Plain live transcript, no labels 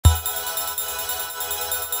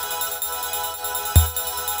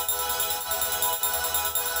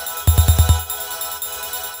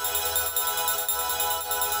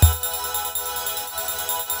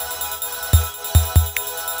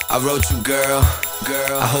I wrote you, girl,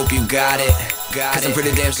 I hope you got it. Cause I'm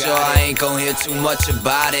pretty damn sure I ain't gon' hear too much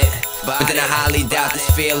about it. But then I highly doubt this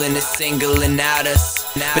feeling is singling out us.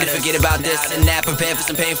 But if you forget about this and that, prepare for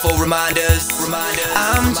some painful reminders.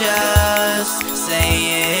 I'm just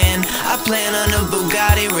saying, I plan on a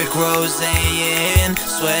Bugatti, Rick Roseanne.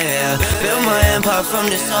 Swear, build my empire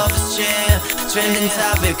from this office chair. Trending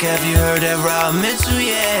topic, have you heard that Rob Mitchell?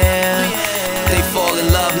 Yeah. They fall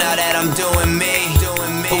in love now that I'm doing me.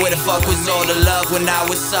 But where the fuck was all the love when I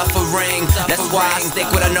was suffering? That's why I stick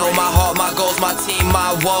with I know my heart, my goals, my team,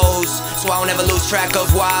 my woes. So I don't ever lose track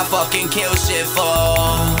of why I fucking kill shit for.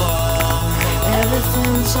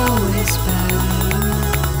 Everything's always better.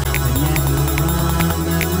 I never run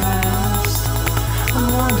the rest. I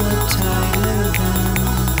wander tighter than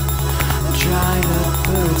a dried up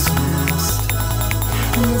bird's nest.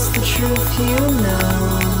 And it's the truth, you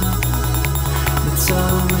know. It's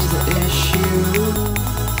always the issue.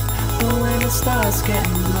 But when it starts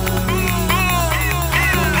getting blurry,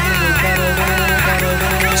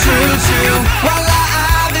 True, while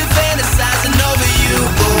I've been fantasizing over you.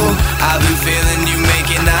 I've been feeling you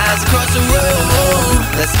making eyes across the room.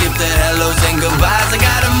 Let's skip the hellos and goodbyes, I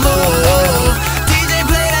gotta move. DJ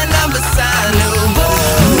play that number sign, new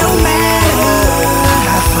boom. No matter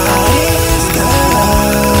how far this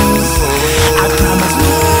goes, I promise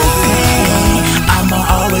one thing, I'ma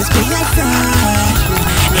always be your friend.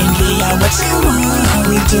 And give you what you want,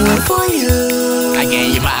 we do it for you. I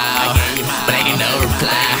gave you my all, but I get no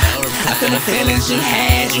reply. I feel the feelings you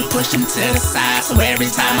had, you push them to the side. So every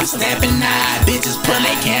time I'm stepping out, bitches pull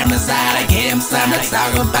their cameras out. I give them something to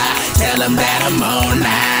talk about, tell them that I'm on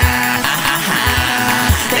now.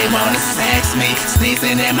 They wanna sex me,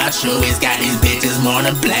 sneezing in my chewies. Got these bitches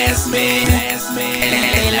wanna bless me.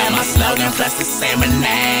 They love my slogan, plus they say my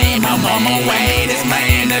name. I'm on my way, this my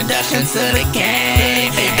introduction to the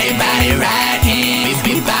game. They body rocking,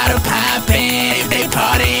 we bottle popping. They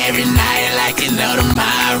party every night like you know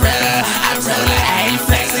tomorrow. I ain't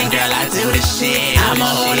flexing, girl, I do this shit. I'ma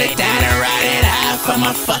hold it down and ride it out for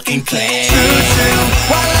my fucking clip. True,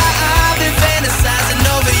 while I've been fantasizing